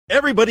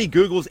Everybody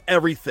Googles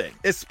everything,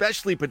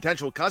 especially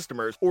potential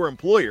customers or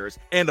employers,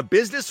 and a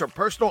business or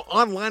personal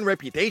online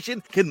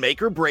reputation can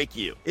make or break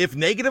you. If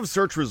negative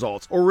search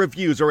results or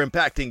reviews are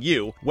impacting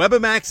you,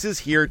 Webamax is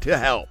here to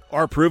help.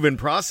 Our proven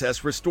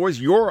process restores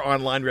your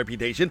online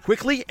reputation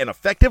quickly and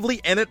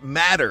effectively, and it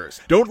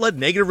matters. Don't let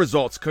negative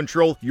results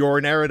control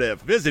your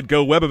narrative. Visit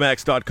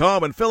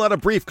GoWebamax.com and fill out a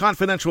brief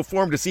confidential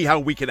form to see how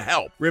we can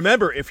help.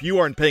 Remember, if you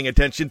aren't paying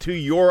attention to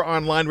your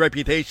online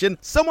reputation,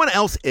 someone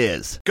else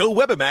is.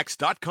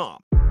 GoWebamax.com.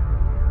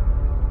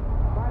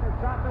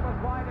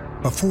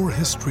 Before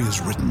history is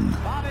written,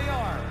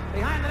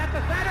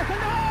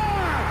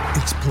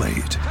 it's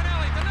played.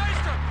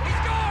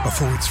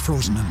 Before it's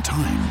frozen in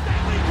time,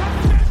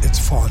 it's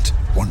fought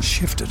one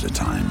shift at a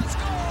time.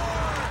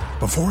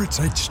 Before it's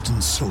etched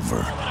in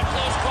silver,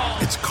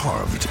 it's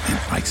carved in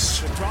ice.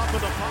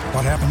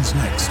 What happens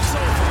next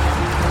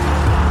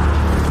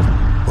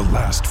will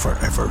last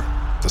forever.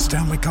 The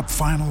Stanley Cup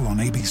Final on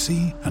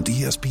ABC and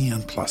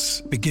ESPN Plus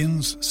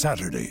begins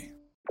Saturday.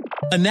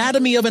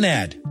 Anatomy of an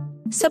ad.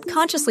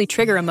 Subconsciously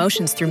trigger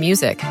emotions through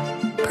music.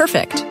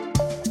 Perfect.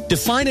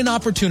 Define an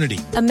opportunity.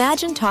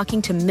 Imagine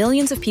talking to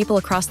millions of people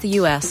across the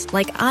U.S.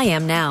 like I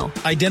am now.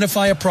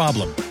 Identify a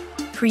problem.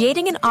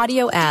 Creating an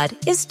audio ad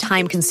is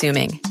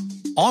time-consuming.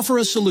 Offer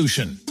a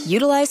solution.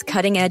 Utilize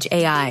cutting-edge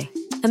AI.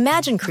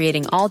 Imagine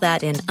creating all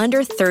that in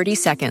under 30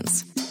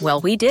 seconds.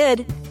 Well, we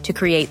did to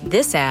create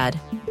this ad.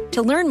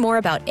 To learn more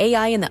about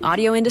AI in the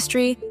audio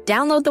industry,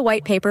 download the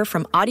white paper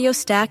from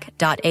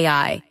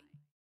audiostack.ai.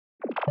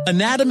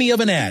 Anatomy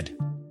of an ad.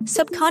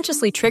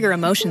 Subconsciously trigger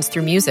emotions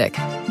through music.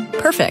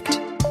 Perfect.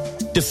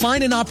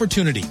 Define an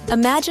opportunity.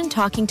 Imagine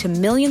talking to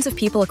millions of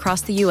people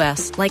across the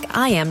U.S. like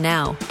I am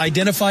now.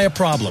 Identify a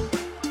problem.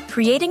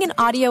 Creating an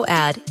audio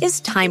ad is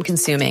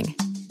time-consuming.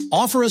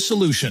 Offer a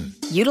solution.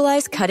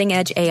 Utilize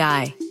cutting-edge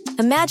AI.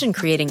 Imagine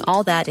creating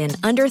all that in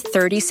under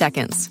 30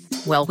 seconds.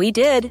 Well, we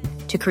did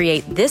to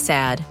create this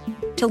ad.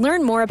 To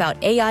learn more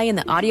about AI in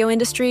the audio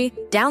industry,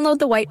 download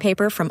the white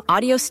paper from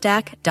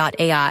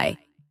audiostack.ai.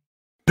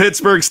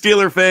 Pittsburgh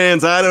Steeler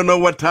fans, I don't know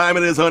what time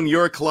it is on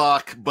your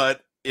clock,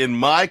 but in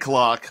my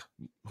clock,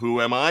 who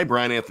am I?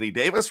 Brian Anthony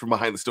Davis from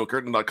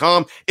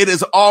BehindTheSteelCurtain.com. It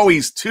is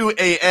always 2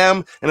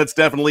 a.m., and it's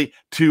definitely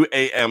 2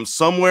 a.m.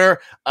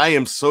 somewhere. I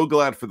am so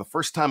glad for the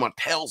first time on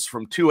Tales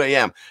from 2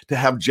 a.m. to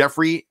have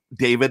Jeffrey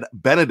David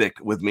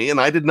Benedict with me,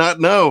 and I did not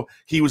know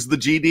he was the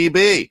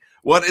GDB.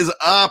 What is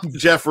up,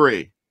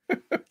 Jeffrey?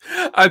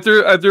 I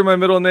threw my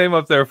middle name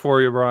up there for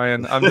you,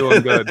 Brian. I'm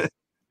doing good.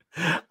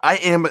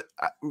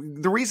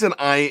 The reason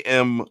I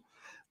am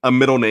a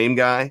middle name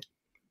guy,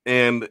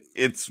 and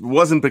it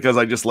wasn't because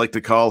I just like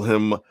to call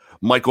him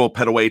Michael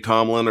Petaway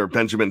Tomlin or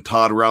Benjamin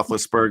Todd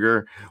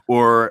Roethlisberger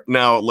or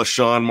now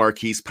LaShawn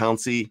Marquise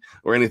Pouncey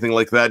or anything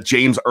like that,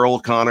 James Earl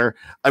Connor.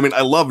 I mean,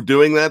 I love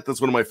doing that.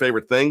 That's one of my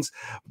favorite things.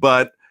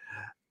 But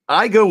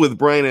I go with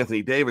Brian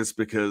Anthony Davis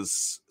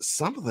because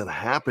something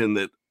happened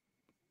that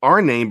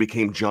our name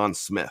became John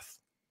Smith.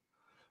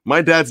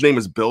 My dad's name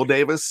is Bill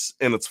Davis,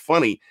 and it's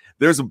funny.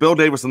 There's a Bill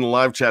Davis in the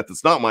live chat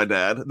that's not my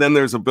dad. Then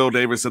there's a Bill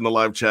Davis in the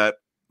live chat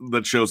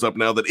that shows up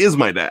now that is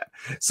my dad.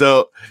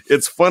 So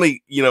it's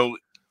funny,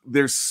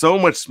 there's so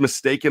much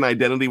mistaken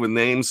identity with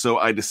names. So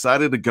I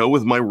decided to go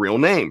with my real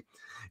name.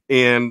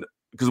 And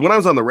because when I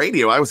was on the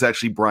radio, I was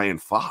actually Brian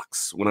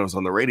Fox when I was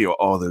on the radio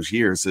all those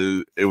years.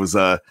 It was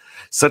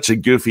such a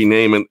goofy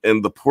name.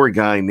 And the poor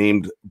guy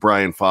named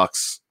Brian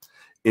Fox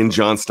in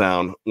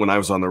Johnstown when I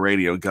was on the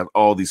radio got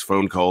all these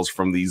phone calls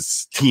from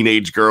these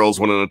teenage girls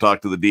wanting to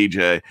talk to the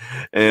DJ.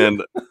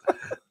 And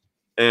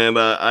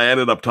I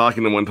ended up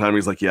talking to him one time.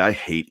 He's like, yeah, I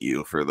hate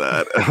you for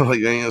that. I'm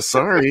like, yeah,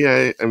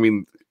 sorry. I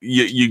mean,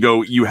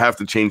 you have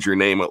to change your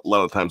name a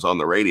lot of times on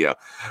the radio.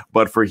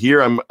 But for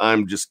here,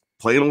 I'm just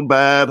plain old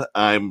bad.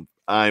 I'm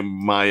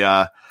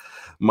my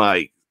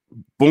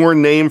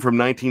born name from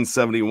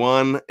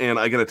 1971. And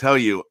I got to tell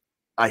you,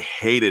 I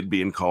hated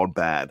being called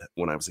bad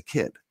when I was a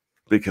kid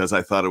because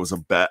I thought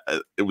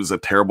it was a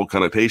terrible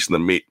connotation that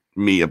made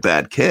me a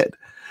bad kid.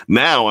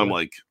 Now I'm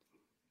like,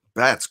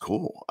 bad's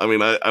cool. I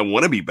mean, I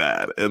want to be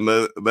bad, and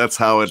that's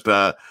how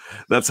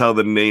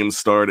the name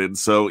started.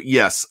 So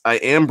yes, I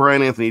am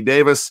Brian Anthony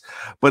Davis,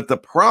 but the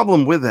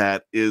problem with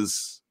that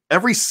is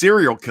every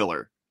serial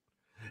killer,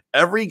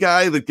 every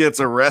guy that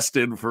gets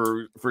arrested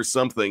for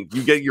something,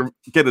 you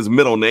get his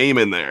middle name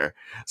in there.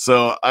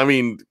 So I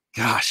mean,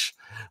 gosh,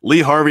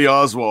 Lee Harvey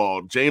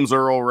Oswald, James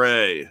Earl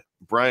Ray,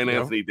 Brian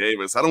Anthony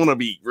Davis. I don't want to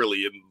be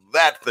really in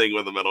that thing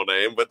with a middle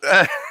name, but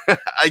I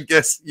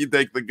guess you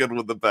take the good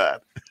with the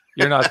bad.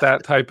 You're not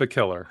that type of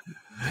killer.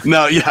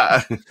 No,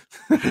 yeah.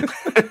 You're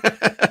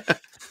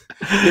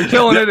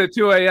killing it at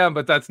 2 a.m.,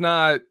 but that's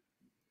not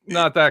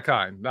that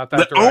kind. Not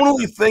that. The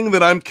only thing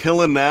that I'm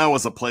killing now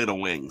is a plate of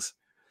wings.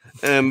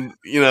 And,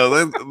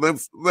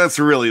 that's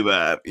really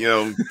that.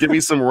 Give me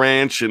some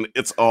ranch and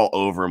it's all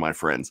over, my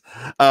friends.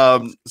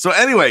 So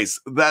anyways,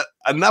 that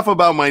enough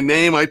about my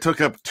name. I took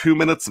up 2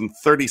 minutes and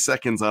 30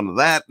 seconds on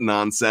that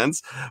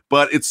nonsense,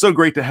 but it's so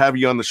great to have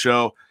you on the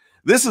show.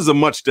 This is a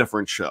much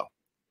different show.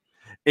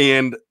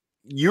 And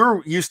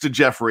you're used to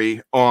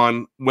Jeffrey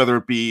on whether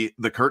it be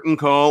The Curtain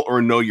Call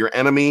or Know Your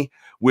Enemy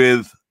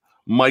with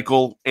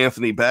Michael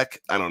Anthony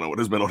Beck. I don't know what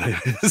his middle name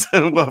is.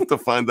 We'll have to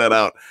find that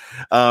out.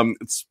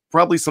 It's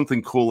probably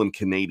something cool and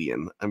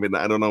Canadian. I mean,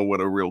 I don't know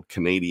what a real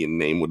Canadian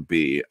name would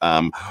be.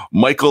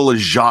 Michael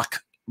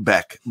Jacques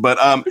Beck.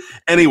 But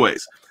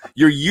anyways,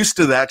 you're used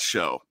to that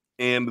show.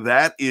 And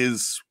that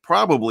is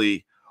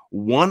probably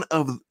one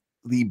of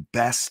the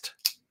best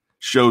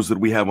shows that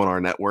we have on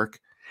our network.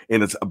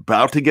 And it's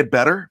about to get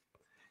better.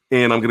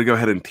 And I'm going to go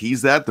ahead and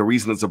tease that. The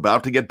reason it's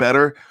about to get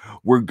better,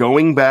 we're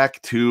going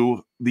back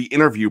to the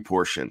interview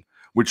portion,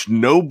 which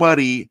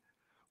nobody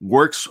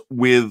works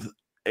with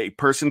a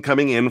person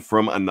coming in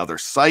from another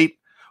site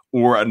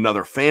or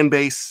another fan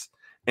base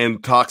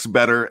and talks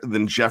better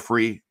than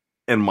Jeffrey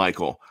and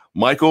Michael.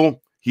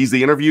 Michael, he's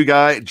the interview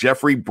guy.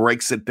 Jeffrey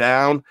breaks it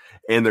down,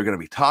 and they're going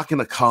to be talking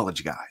to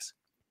college guys.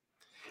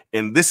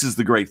 And this is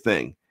the great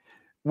thing.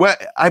 Well,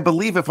 I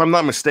believe, if I'm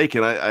not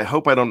mistaken, I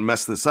hope I don't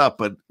mess this up,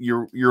 but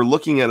you're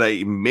looking at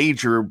a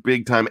major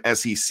big-time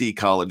SEC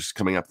college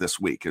coming up this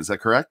week. Is that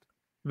correct?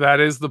 That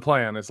is the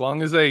plan. As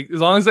long as they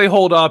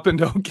hold up and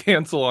don't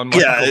cancel on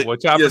Michael,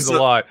 which happens a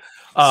lot.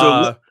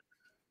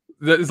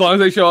 As long as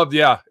they show up,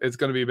 it's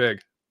going to be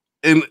big.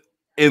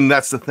 And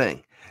that's the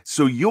thing.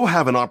 So you'll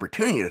have an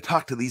opportunity to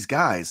talk to these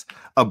guys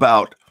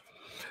about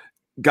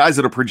guys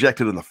that are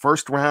projected in the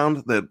first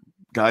round, that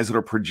guys that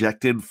are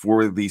projected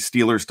for the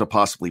Steelers to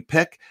possibly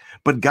pick,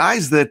 but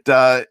guys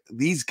that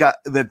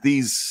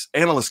these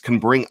analysts can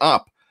bring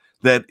up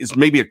that is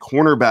maybe a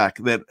cornerback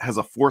that has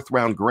a 4th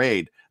round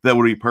grade that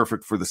would be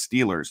perfect for the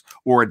Steelers,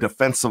 or a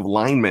defensive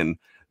lineman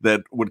that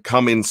would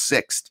come in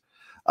 6th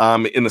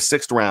in the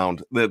 6th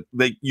round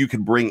that you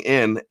could bring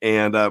in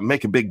and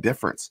make a big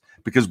difference,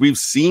 because we've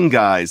seen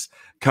guys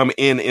come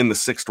in the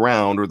 6th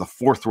round or the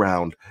 4th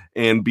round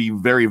and be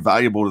very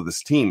valuable to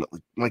this team.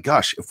 My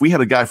gosh, if we had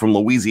a guy from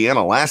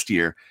Louisiana last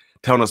year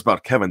telling us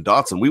about Kevin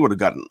Dotson, we would have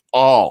gotten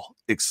all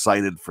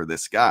excited for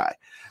this guy.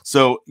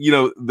 So,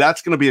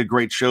 that's going to be a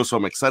great show. So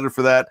I'm excited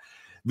for that.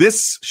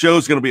 This show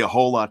is going to be a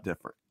whole lot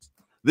different.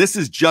 This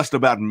is just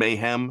about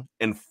mayhem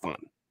and fun.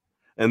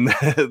 And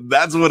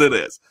that's what it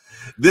is.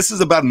 This is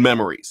about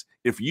memories.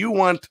 If you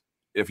want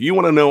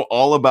to know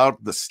all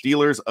about the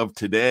Steelers of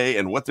today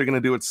and what they're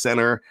going to do at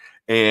center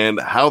and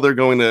how they're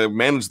going to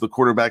manage the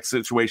quarterback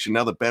situation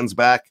now that Ben's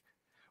back,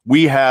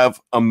 we have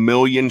a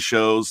million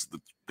shows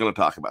that's going to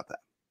talk about that.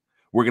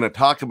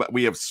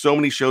 We have so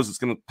many shows that's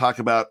going to talk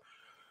about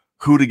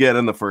who to get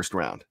in the first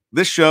round.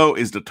 This show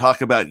is to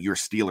talk about your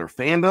Steeler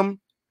fandom,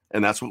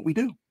 and that's what we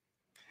do.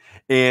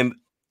 And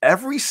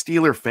every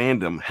Steeler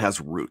fandom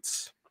has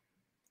roots.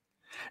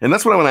 And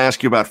that's what I want to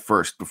ask you about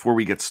first before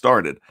we get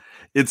started.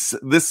 It's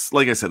this,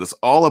 like I said, it's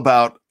all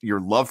about your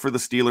love for the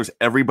Steelers.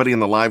 Everybody in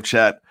the live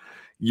chat,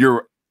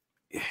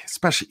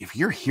 especially if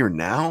you're here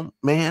now,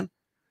 man,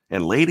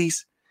 and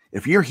ladies,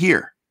 if you're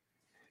here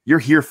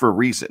for a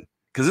reason,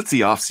 because it's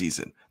the off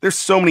season. There's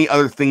so many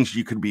other things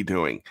you could be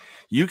doing.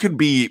 You could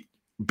be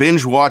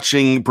binge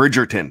watching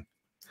Bridgerton,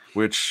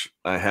 which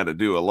I had to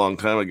do a long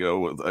time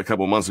ago, a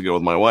couple months ago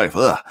with my wife.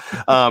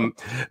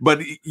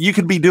 But you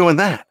could be doing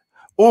that.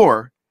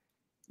 Or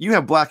you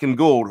have black and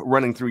gold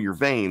running through your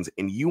veins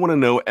and you want to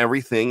know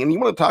everything and you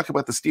want to talk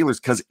about the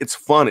Steelers because it's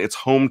fun. It's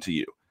home to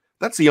you.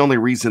 That's the only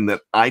reason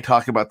that I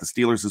talk about the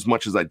Steelers as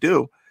much as I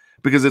do,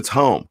 because it's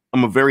home.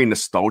 I'm a very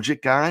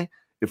nostalgic guy.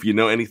 If you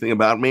know anything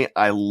about me,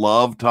 I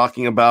love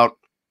talking about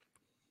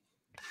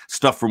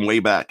stuff from way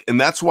back. And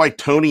that's why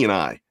Tony and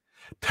I,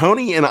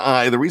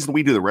 the reason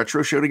we do the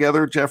retro show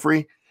together,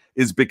 Jeffrey,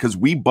 is because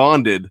we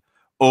bonded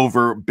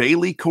over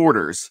Bailey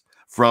Quarters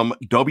from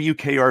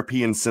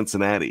WKRP in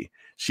Cincinnati.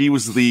 She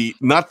was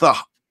not the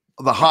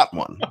hot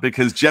one,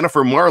 because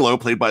Jennifer Marlowe,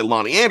 played by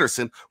Lonnie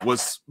Anderson,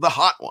 was the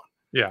hot one.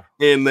 Yeah.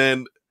 And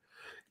then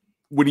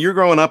when you're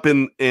growing up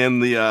in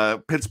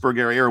the Pittsburgh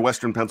area or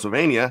Western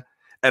Pennsylvania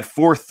at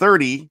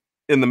 4:30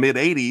 in the mid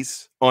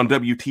 80s on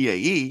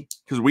WTAE,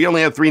 because we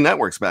only had 3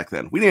 networks back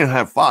then. We didn't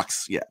have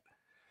Fox yet.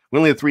 We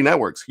only had 3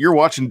 networks. You're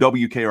watching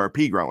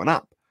WKRP growing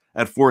up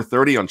at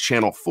 4:30 on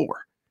Channel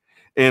 4.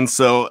 And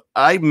so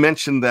I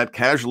mentioned that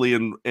casually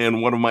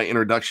in one of my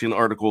introduction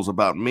articles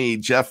about me.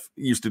 Jeff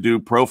used to do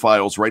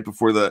profiles right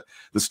before the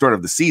start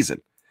of the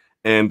season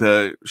and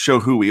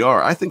show who we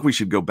are. I think we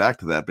should go back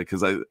to that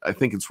because I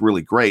think it's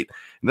really great.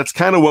 And that's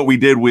kind of what we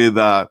did with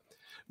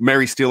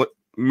Mary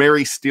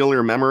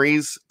Steeler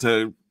Memories,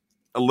 to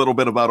a little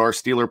bit about our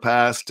Steeler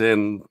past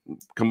and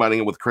combining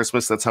it with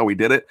Christmas. That's how we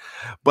did it.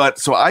 But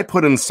so I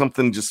put in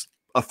something, just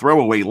a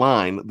throwaway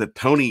line that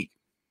Tony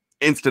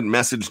instant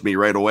messaged me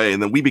right away.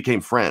 And then we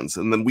became friends.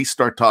 And then we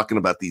start talking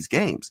about these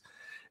games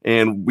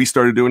and we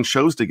started doing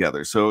shows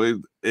together. So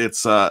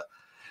it's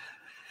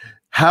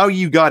how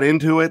you got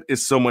into it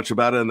is so much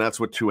about it. And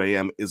that's what 2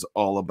 a.m. is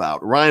all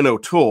about. Ryan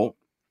O'Toole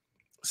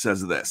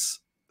says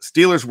this: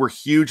 Steelers were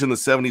huge in the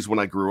 70s when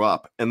I grew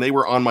up, and they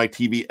were on my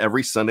TV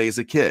every Sunday as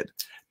a kid.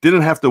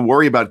 Didn't have to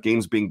worry about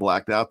games being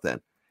blacked out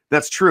then.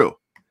 That's true.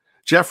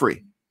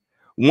 Jeffrey,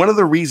 one of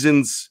the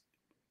reasons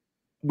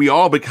we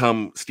all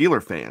become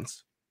Steeler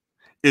fans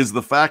is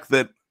the fact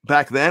that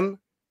back then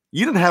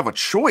you didn't have a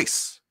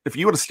choice. If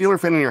you had a Steeler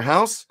fan in your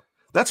house,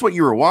 that's what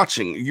you were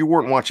watching. You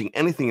weren't watching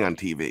anything on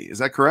TV. Is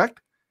that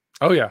correct?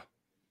 Oh yeah.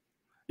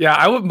 Yeah,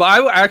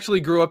 I actually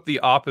grew up the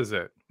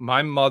opposite.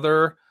 My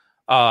mother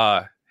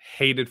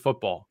hated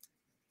football.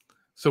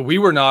 So we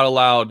were not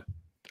allowed.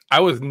 I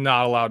was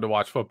not allowed to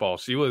watch football.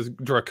 She was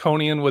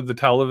draconian with the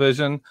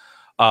television.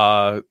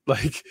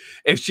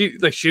 If she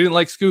didn't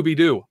like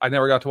Scooby-Doo. I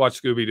never got to watch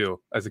Scooby-Doo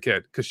as a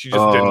kid because she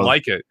just didn't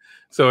like it.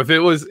 So if it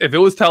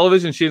was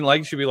television she didn't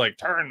like, she'd be like,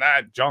 turn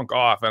that junk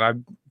off, and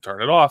I'd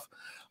turn it off.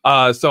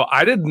 So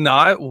I did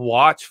not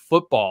watch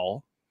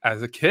football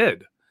as a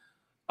kid.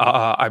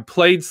 I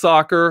played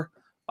soccer.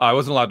 I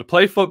wasn't allowed to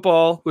play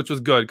football, which was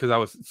good because I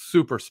was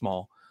super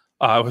small.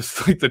 I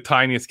was like the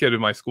tiniest kid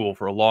in my school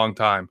for a long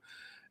time.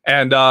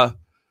 And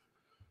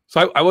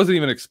so I wasn't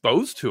even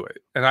exposed to it.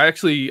 And I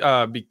actually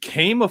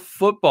became a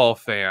football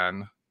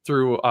fan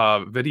through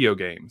video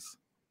games.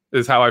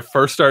 Is how I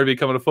first started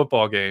becoming a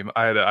football game.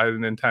 I had a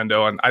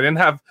Nintendo, and I didn't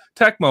have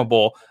Tecmo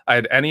Bowl. I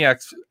had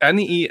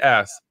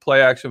NES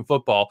play action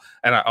football,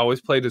 and I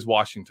always played as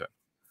Washington.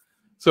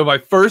 So my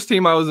first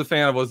team I was a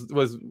fan of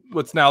was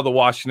what's now the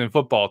Washington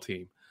football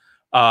team.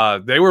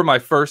 They were my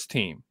first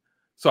team.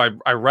 So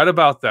I read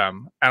about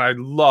them, and I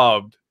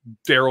loved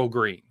Darrell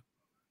Green.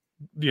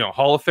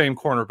 Hall of Fame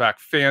cornerback,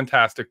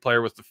 fantastic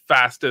player, was the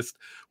fastest,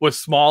 was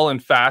small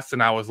and fast,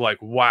 and I was like,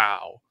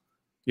 wow.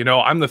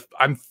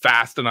 I'm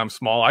fast and I'm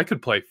small. I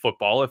could play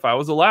football if I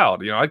was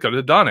allowed. I could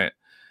have done it.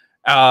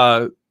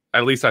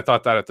 At least I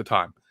thought that at the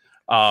time.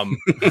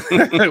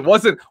 It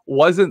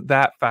wasn't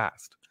that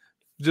fast,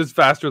 just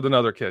faster than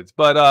other kids.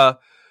 But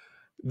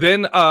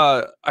then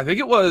I think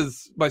it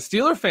was my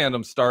Steeler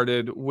fandom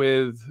started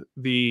with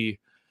the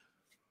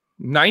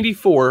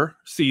 94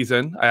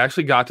 season. I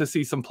actually got to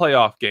see some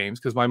playoff games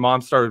because my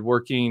mom started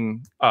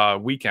working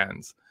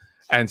weekends.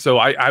 And so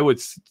I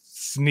would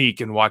sneak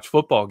and watch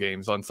football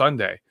games on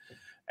Sunday.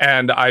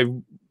 And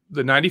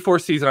the 94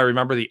 season, I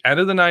remember the end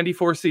of the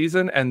 94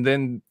 season. And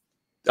then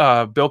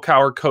Bill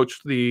Cowher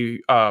coached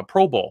the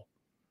Pro Bowl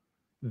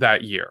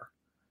that year.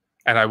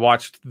 And I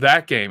watched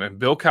that game, and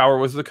Bill Cowher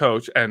was the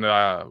coach, and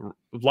a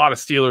lot of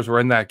Steelers were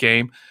in that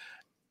game.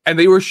 And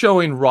they were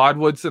showing Rod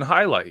Woodson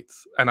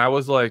highlights. And I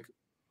was like,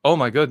 oh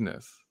my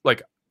goodness,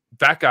 like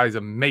that guy's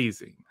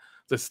amazing.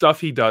 The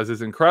stuff he does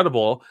is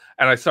incredible.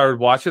 And I started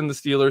watching the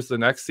Steelers the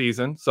next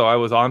season. So I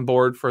was on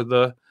board for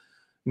the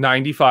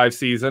 95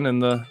 season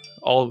and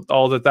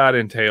all that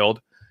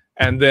entailed.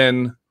 And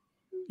then,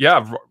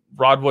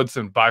 Rod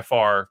Woodson by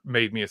far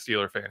made me a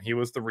Steeler fan. He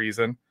was the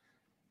reason.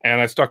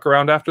 And I stuck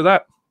around after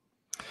that.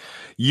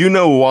 You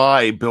know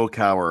why Bill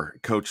Cowher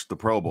coached the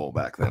Pro Bowl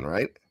back then,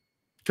 right?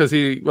 Because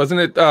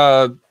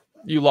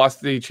you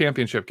lost the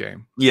championship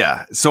game.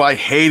 Yeah. So I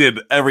hated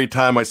every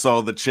time I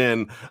saw the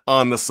chin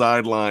on the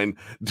sideline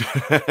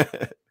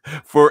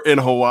in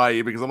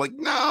Hawaii, because I'm like,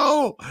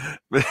 no,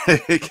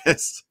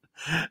 because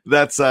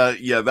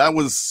that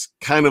was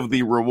kind of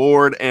the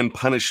reward and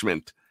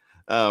punishment.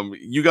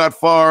 You got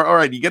far. All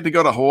right. You get to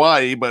go to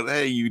Hawaii, but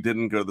hey, you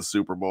didn't go to the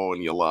Super Bowl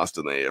and you lost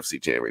in the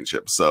AFC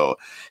Championship. So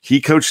he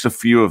coached a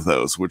few of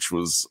those, which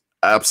was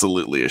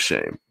absolutely a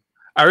shame.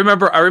 I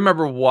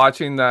remember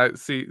watching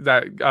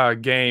that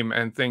game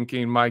and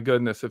thinking, my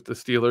goodness, if the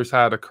Steelers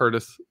had a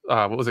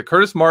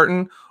Curtis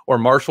Martin or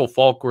Marshall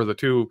Faulk were the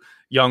two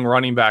young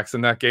running backs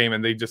in that game,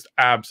 and they just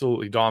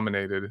absolutely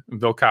dominated. And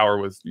Bill Cowher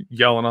was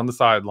yelling on the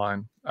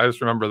sideline. I just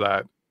remember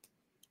that.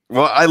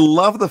 Well, I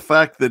love the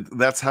fact that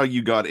that's how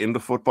you got into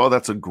football.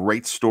 That's a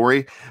great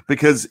story,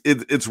 because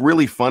it's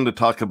really fun to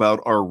talk about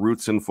our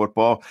roots in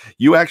football.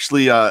 You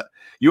actually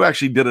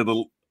did it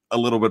a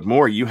little bit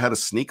more. You had a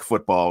sneak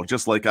football,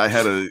 just like I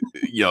had a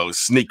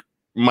sneak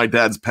my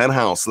dad's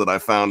penthouse that I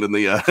found in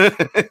the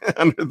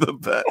under the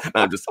bed.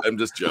 No, I'm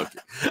just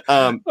joking.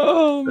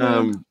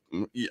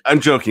 I'm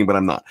joking, but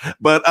I'm not.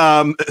 But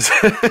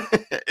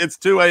it's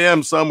 2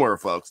 a.m. somewhere,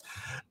 folks.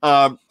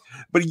 But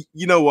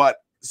you know what?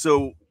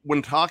 So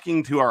when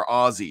talking to our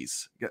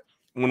Aussies,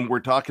 when we're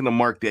talking to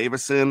Mark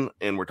Davison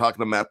and we're talking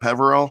to Matt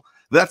Peverell,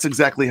 that's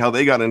exactly how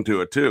they got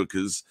into it too.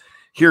 Because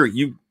here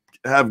you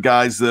have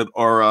guys that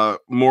are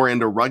more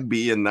into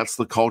rugby, and that's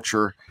the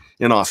culture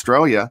in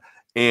Australia,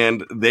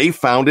 and they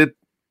found it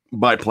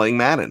by playing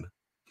Madden.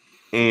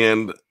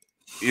 And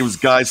it was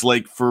guys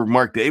like, for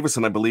Mark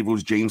Davison, I believe it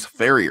was James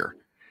Ferrier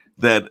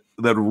that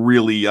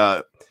really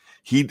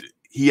he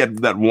had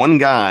that one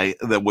guy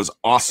that was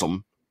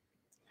awesome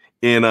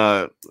in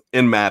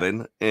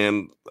Madden,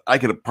 and I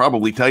could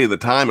probably tell you the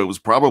time. It was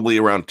probably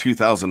around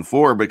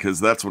 2004,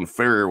 because that's when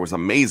Ferrier was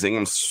amazing,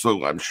 and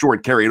so I'm sure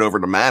it carried over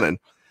to Madden.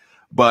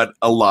 But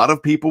a lot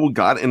of people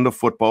got into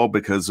football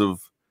because of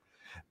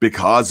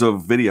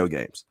video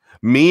games.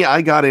 Me,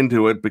 I got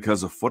into it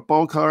because of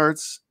football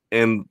cards,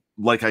 and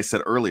like I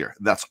said earlier,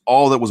 that's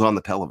all that was on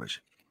the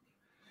television.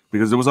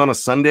 Because it was on a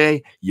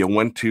Sunday, you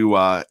went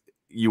to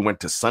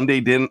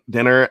Sunday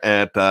dinner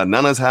at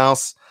Nana's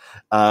house.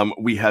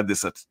 We had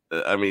this.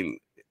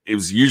 It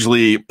was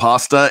usually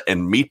pasta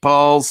and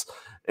meatballs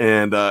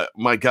And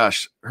my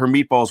gosh, her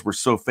meatballs were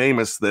so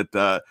famous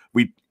that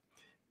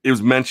it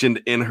was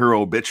mentioned in her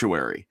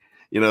obituary.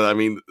 I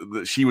mean,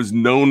 she was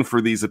known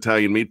for these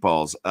Italian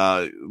meatballs.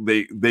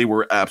 They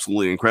were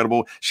absolutely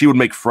incredible. She would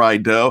make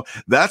fried dough.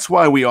 That's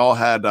why we all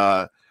had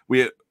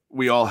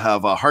we all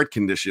have heart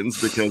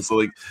conditions, because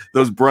like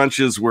those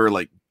brunches were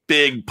like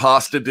big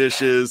pasta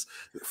dishes,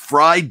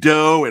 fried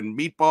dough and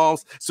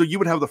meatballs. So you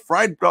would have the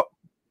fried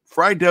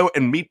dough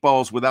and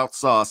meatballs without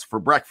sauce for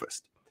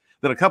breakfast.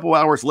 Then a couple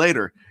hours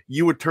later,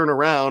 you would turn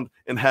around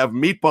and have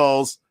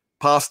meatballs,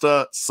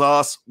 pasta,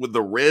 sauce with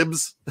the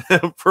ribs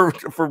for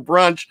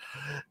brunch.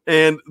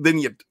 And then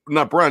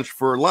not brunch,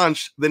 for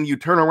lunch. Then you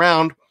turn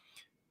around.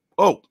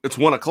 Oh, it's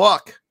 1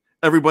 o'clock.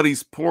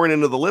 Everybody's pouring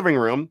into the living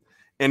room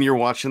and you're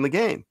watching the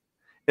game.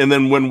 And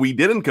then when we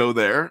didn't go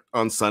there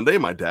on Sunday,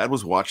 my dad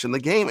was watching the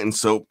game. And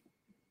so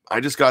I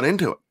just got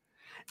into it.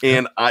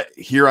 And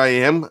here I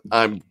am.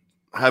 I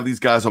have these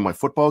guys on my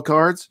football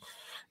cards.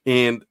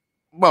 And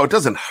well, it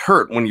doesn't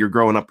hurt when you're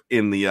growing up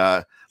in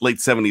the late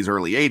 70s,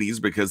 early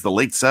 80s, because the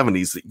late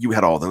 70s, you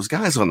had all those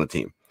guys on the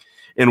team.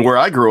 And where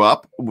I grew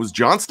up was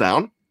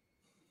Johnstown.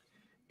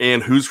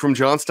 And who's from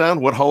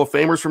Johnstown? What Hall of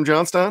Famers from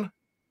Johnstown?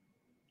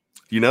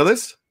 Do you know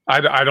this?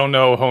 I don't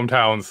know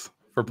hometowns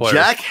for players.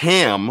 Jack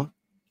Ham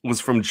was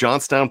from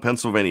Johnstown,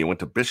 Pennsylvania, went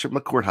to Bishop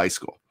McCourt High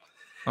School.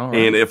 Right.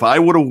 And if I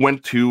would have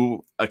went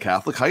to a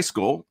Catholic high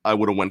school, I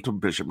would have went to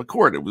Bishop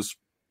McCourt. It was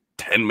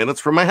 10 minutes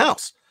from my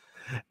house.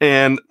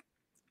 And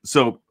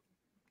so,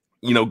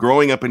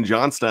 growing up in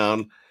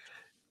Johnstown,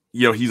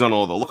 he's on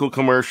all the local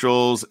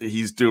commercials.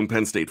 He's doing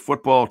Penn State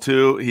football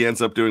too. He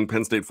ends up doing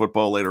Penn State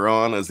football later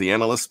on as the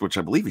analyst, which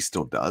I believe he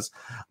still does.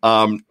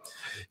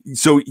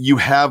 So you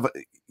have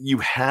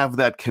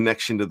that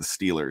connection to the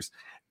Steelers.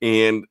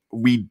 And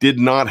we did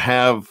not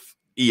have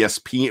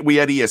ESPN. We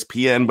had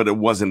ESPN, but it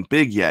wasn't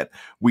big yet.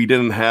 We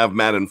didn't have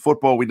Madden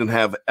football. We didn't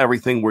have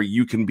everything where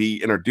you can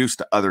be introduced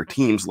to other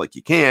teams like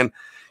you can.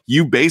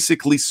 You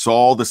basically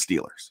saw the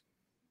Steelers.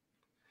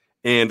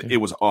 And it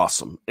was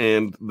awesome.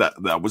 And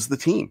that was the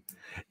team.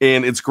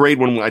 And it's great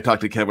when I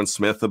talked to Kevin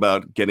Smith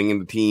about getting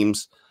into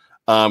teams,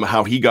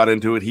 how he got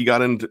into it. He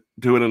got into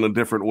it in a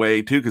different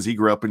way, too, because he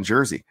grew up in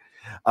Jersey.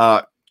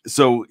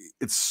 So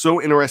it's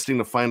so interesting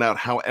to find out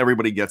how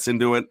everybody gets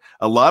into it.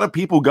 A lot of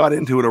people got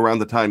into it around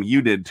the time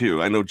you did,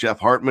 too. I know Jeff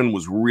Hartman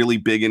was really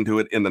big into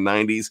it in the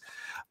 90s.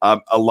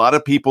 A lot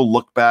of people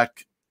look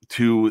back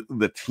to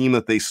the team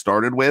that they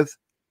started with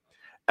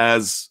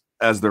as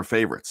their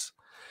favorites.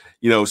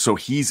 So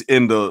he's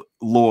into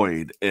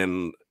Lloyd,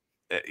 and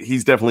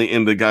he's definitely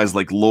into guys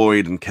like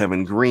Lloyd and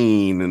Kevin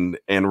Green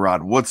and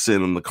Rod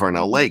Woodson and the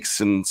Carnell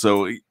Lakes. And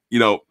so,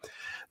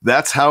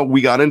 that's how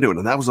we got into it.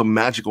 And that was a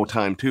magical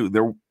time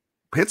too.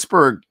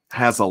 Pittsburgh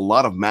has a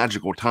lot of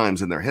magical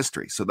times in their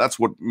history. So that's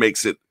what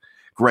makes it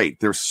great.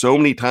 There's so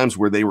many times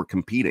where they were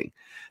competing.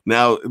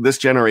 Now, this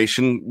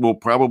generation will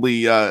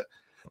probably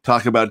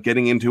talk about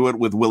getting into it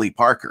with Willie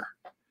Parker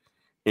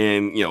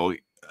and,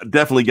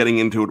 definitely getting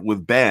into it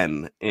with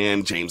Ben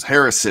and James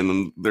Harrison.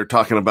 And they're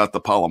talking about the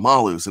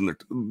Palomalus, and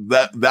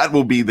that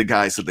will be the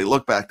guys that they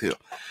look back to.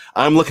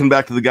 I'm looking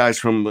back to the guys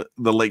from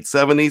the late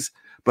 70s,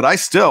 but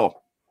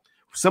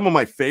some of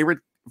my favorite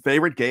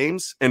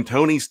games, and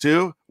Tony's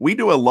too, we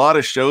do a lot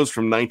of shows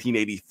from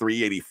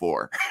 1983,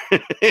 84.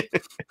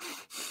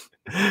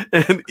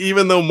 And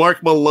even though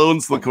Mark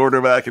Malone's the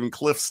quarterback and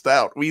Cliff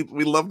Stout, we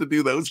love to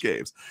do those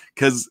games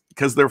because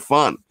they're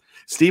fun.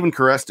 Stephen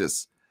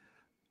Carestis,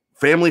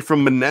 family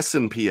from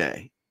Monessen,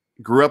 PA,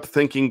 grew up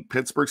thinking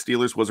Pittsburgh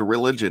Steelers was a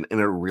religion, and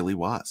it really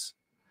was.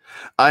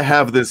 I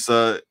have this,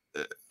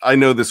 I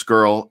know this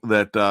girl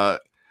that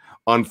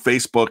on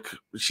Facebook,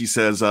 she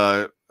says,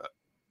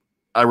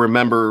 I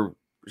remember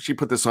she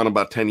put this on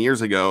about 10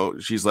 years ago.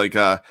 She's like,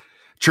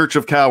 Church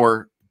of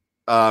Cower,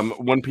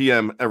 1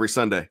 p.m. every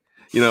Sunday.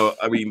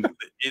 I mean,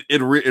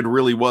 it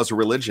really was a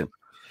religion.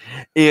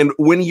 And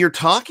when you're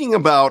talking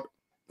about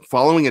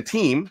following a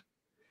team,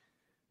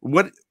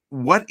 what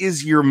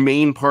is your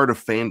main part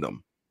of fandom?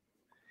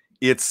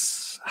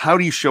 It's how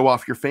do you show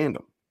off your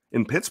fandom?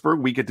 In Pittsburgh,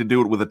 we get to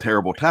do it with a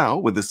terrible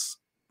towel, with this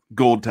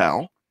gold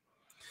towel.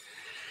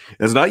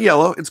 It's not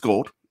yellow, it's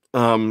gold.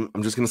 I'm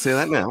just going to say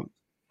that now.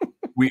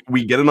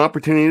 We get an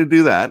opportunity to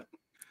do that.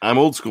 I'm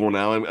old school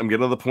now. I'm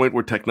getting to the point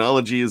where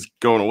technology is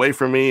going away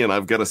from me, and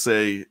I've got to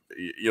say,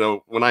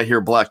 when I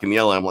hear black and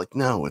yellow, I'm like,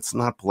 no, it's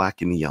not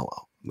black and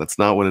yellow. That's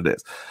not what it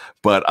is.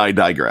 But I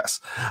digress.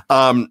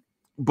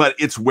 But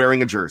it's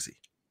wearing a jersey.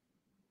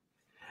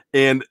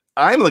 And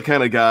I'm the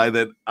kind of guy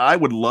that I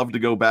would love to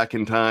go back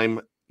in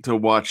time to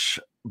watch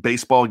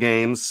baseball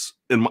games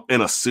in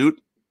a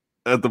suit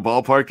at the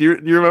ballpark. You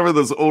remember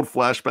those old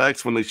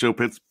flashbacks when they show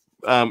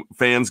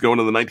fans going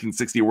to the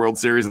 1960 World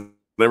Series and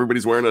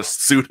everybody's wearing a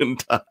suit and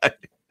tie?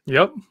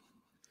 Yep.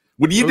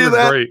 Would you do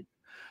that? Great.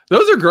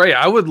 Those are great.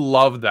 I would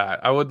love that.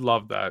 I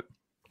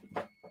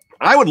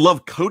would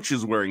love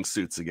coaches wearing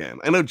suits again.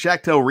 I know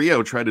Jack Del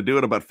Rio tried to do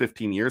it about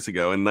 15 years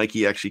ago, and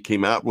Nike actually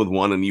came out with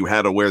one, and you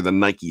had to wear the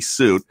Nike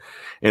suit,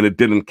 and it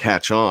didn't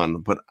catch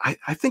on. But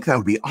I think that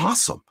would be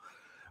awesome.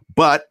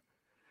 But,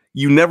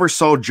 you never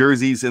saw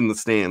jerseys in the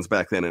stands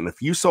back then. And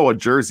if you saw a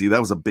jersey, that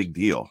was a big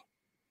deal.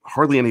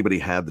 Hardly anybody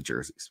had the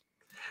jerseys.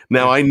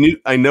 Now,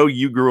 I know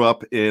you grew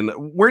up in,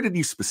 where did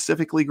you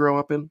specifically grow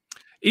up in?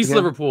 East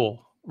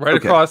Liverpool, right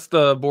across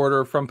the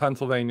border from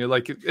Pennsylvania.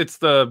 Like it's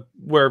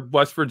where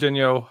West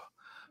Virginia,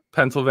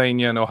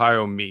 Pennsylvania, and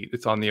Ohio meet.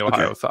 It's on the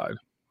Ohio side.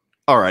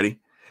 Alrighty.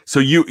 So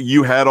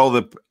you had all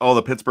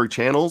the Pittsburgh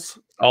channels?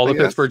 All the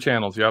Pittsburgh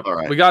channels, yep. All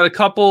right. We got a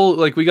couple,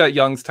 like we got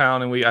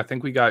Youngstown, and I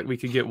think we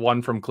could get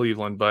one from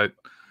Cleveland, but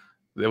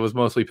it was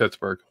mostly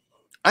Pittsburgh.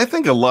 I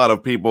think a lot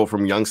of people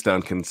from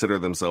Youngstown consider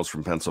themselves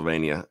from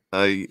Pennsylvania.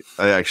 I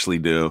actually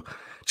do.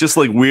 Just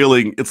like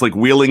Wheeling, it's like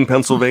Wheeling,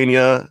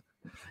 Pennsylvania,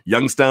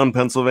 Youngstown,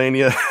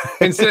 Pennsylvania.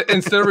 instead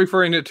of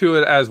referring to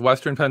it as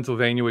Western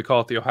Pennsylvania, we call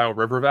it the Ohio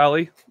River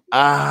Valley.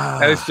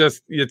 And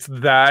it's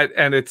that,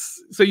 and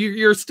it's so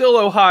you're still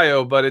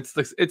Ohio, but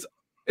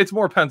it's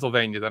more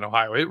Pennsylvania than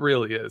Ohio. It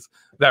really is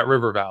that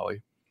River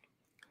Valley.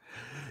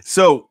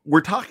 So we're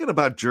talking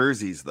about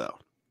jerseys, though.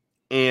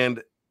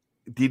 And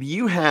did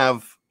you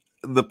have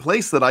the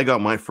place that I got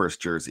my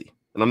first jersey?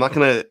 And I'm not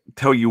going to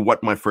tell you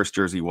what my first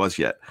jersey was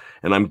yet.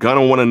 And I'm going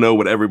to want to know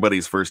what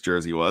everybody's first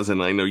jersey was.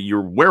 And I know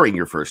you're wearing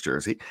your first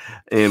jersey.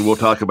 And we'll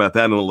talk about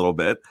that in a little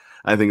bit.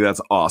 I think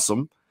that's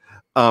awesome.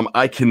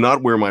 I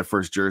cannot wear my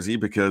first jersey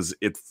because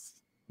it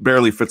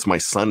barely fits my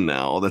son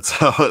now. That's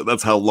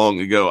how long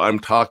ago. I'm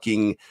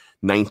talking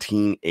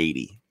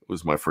 1980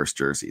 was my first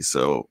jersey.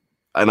 So,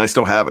 and I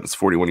still have it. It's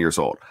 41 years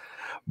old.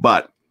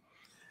 But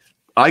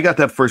I got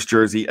that first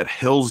jersey at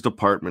Hills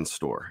Department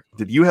Store.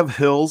 Did you have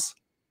Hills?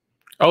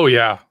 Oh,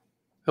 yeah.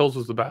 Hills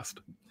was the best.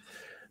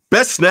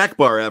 Best snack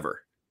bar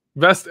ever.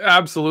 Best,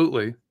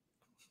 absolutely.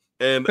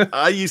 And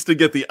I used to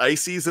get the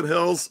ices at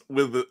Hills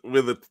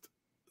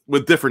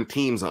with different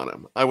teams on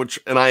them.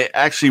 I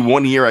actually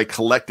one year I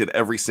collected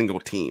every single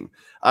team.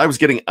 I was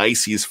getting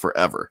ices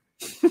forever.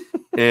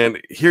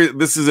 And here,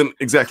 this isn't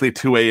exactly a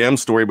 2 a.m.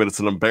 story, but it's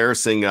an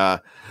embarrassing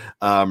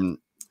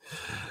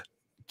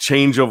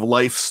change of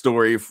life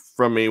story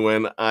from me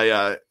when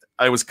I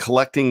was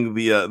collecting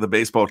the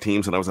baseball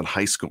teams and I was in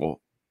high school.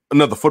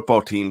 No, the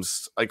football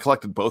teams. I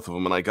collected both of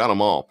them and I got them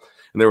all.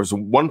 And there was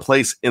one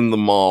place in the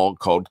mall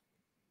called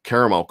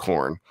Caramel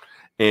Corn,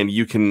 and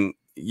you can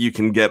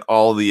get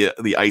all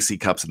the icy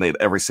cups, and they had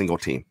every single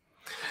team.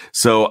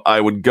 So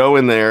I would go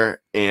in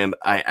there, and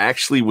I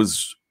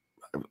was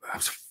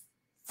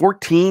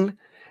 14,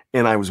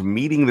 and I was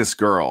meeting this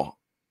girl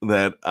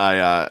that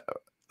I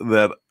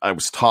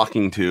was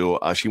talking to.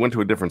 She went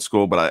to a different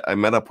school, but I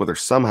met up with her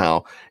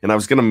somehow, and I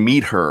was going to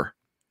meet her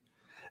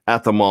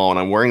at the mall, and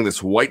I'm wearing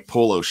this white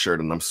polo shirt,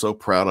 and I'm so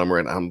proud.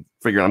 I'm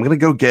figuring I'm going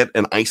to go get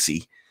an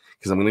icy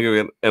because I'm going to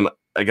go get, and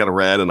I got a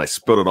red, and I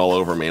spilled it all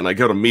over me, and I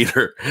go to meet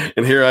her,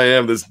 and here I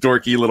am, this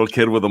dorky little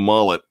kid with a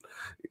mullet,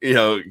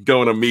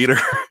 going to meet her.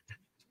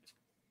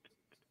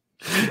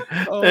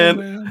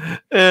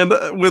 And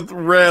with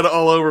red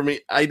all over me.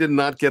 I did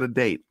not get a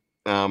date.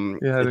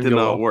 It did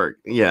not work.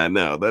 Yeah,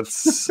 no,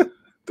 that's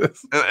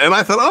and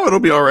I thought, it'll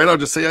be all right. I'll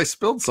just say I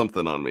spilled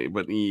something on me.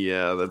 But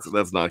yeah,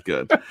 that's not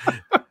good.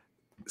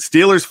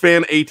 Steelers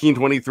fan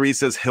 1823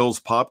 says Hills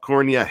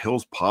popcorn. Yeah,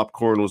 Hills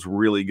popcorn was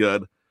really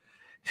good.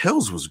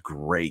 Hills was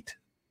great.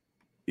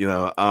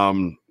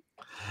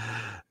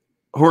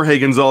 Jorge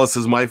Gonzalez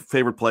says my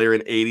favorite player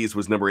in 80s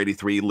was number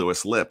 83,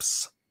 Louis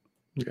Lips.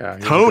 Yeah,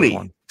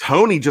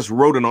 Tony just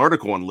wrote an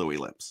article on Louis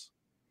Lips.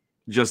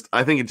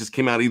 I think it just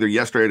came out either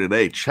yesterday or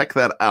today. Check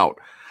that out.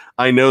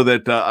 I know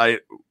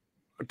that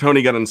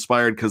Tony got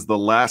inspired because the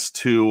last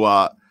two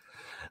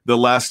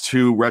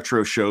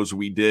retro shows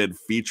we did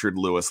featured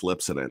Louis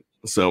Lips in it.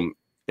 So,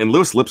 and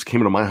Louis Lips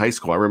came into my high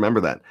school. I remember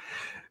that.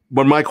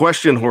 But my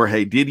question,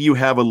 Jorge, did you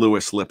have a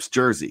Louis Lips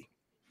jersey?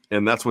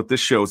 And that's what this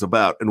show is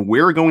about. And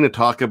we're going to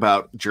talk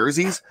about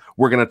jerseys.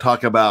 We're going to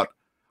talk about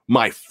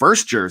my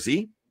first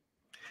jersey.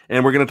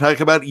 And we're going to talk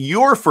about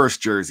your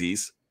first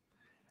jerseys,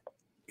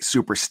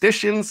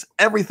 superstitions,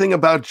 everything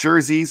about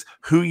jerseys,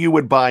 who you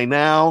would buy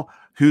now,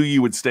 who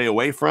you would stay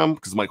away from,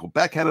 because Michael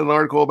Beck had an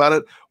article about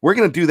it. We're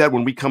going to do that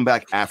when we come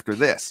back after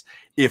this.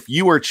 If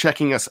you are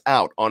checking us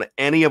out on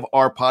any of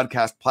our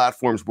podcast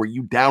platforms where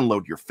you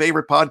download your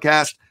favorite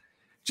podcast,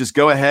 just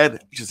go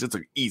ahead. It's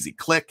an easy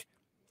click.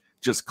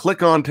 Just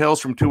click on Tales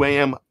from 2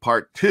 a.m.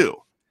 Part 2.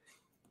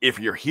 If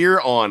you're here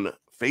on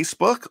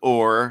Facebook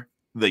or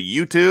the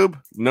YouTube,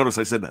 notice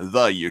I said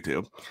the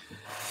YouTube.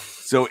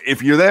 So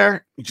if you're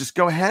there, just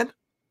go ahead,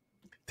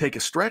 take a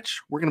stretch.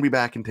 We're going to be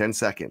back in 10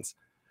 seconds.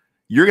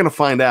 You're going to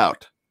find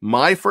out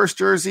my first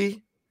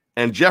jersey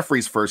and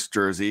Jeffrey's first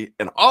jersey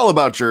and all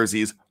about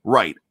jerseys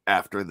right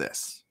after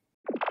this.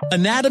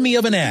 Anatomy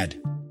of an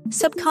ad.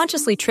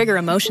 Subconsciously trigger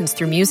emotions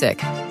through music.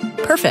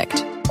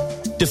 Perfect.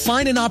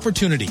 Define an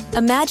opportunity.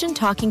 Imagine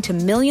talking to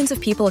millions of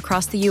people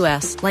across the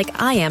U.S.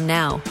 like I am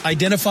now.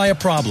 Identify a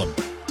problem.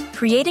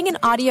 Creating an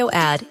audio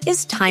ad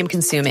is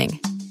time-consuming.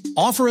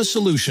 Offer a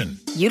solution.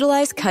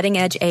 Utilize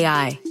cutting-edge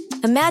AI.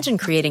 Imagine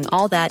creating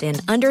all that in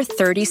under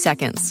 30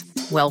 seconds.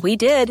 Well, we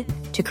did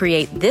to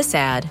create this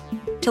ad.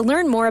 To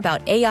learn more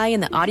about AI in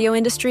the audio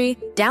industry,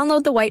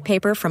 download the white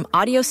paper from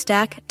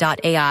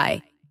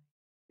audiostack.ai.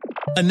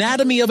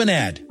 Anatomy of an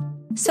ad.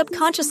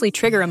 Subconsciously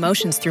trigger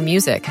emotions through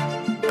music.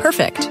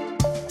 Perfect.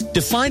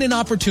 Define an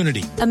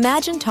opportunity.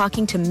 Imagine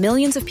talking to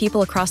millions of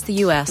people across the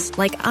U.S.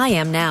 like I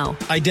am now.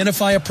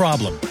 Identify a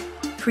problem.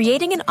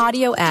 Creating an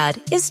audio ad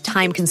is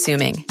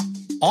time-consuming.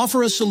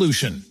 Offer a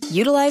solution.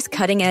 Utilize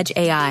cutting-edge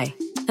AI.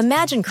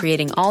 Imagine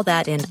creating all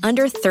that in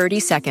under 30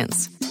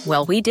 seconds.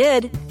 Well, we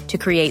did to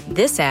create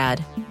this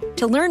ad.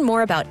 To learn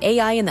more about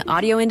AI in the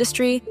audio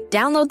industry,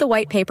 download the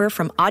white paper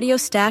from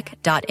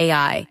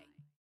audiostack.ai.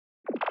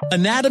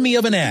 Anatomy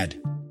of an ad.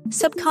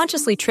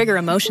 Subconsciously trigger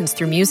emotions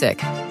through music.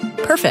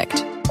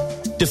 Perfect.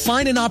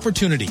 Define an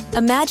opportunity.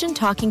 Imagine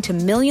talking to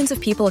millions of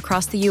people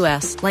across the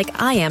U.S.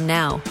 like I am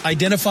now.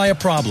 Identify a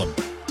problem.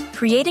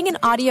 Creating an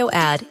audio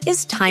ad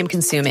is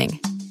time-consuming.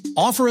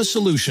 Offer a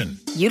solution.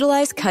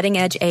 Utilize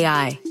cutting-edge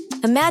AI.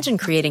 Imagine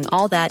creating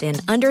all that in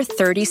under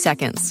 30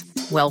 seconds.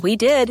 Well, we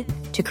did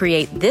to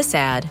create this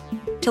ad.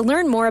 To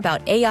learn more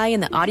about AI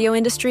in the audio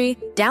industry,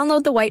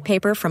 download the white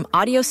paper from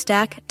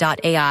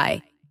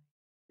audiostack.ai.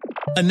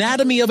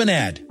 Anatomy of an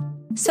ad.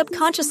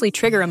 Subconsciously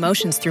trigger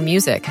emotions through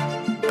music.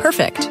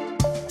 Perfect.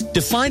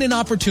 Define an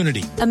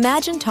opportunity.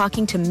 Imagine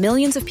talking to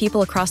millions of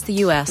people across the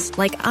U.S.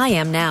 like I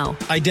am now.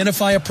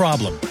 Identify a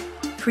problem.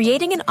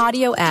 Creating an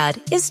audio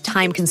ad is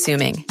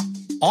time-consuming.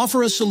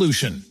 Offer a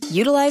solution.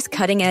 Utilize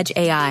cutting-edge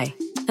AI.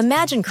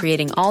 Imagine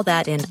creating all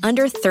that in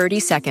under 30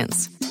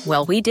 seconds.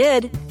 Well, we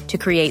did to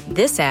create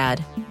this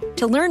ad.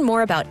 To learn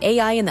more about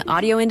AI in the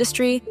audio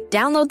industry,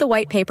 download the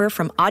white paper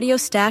from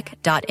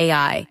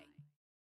audiostack.ai.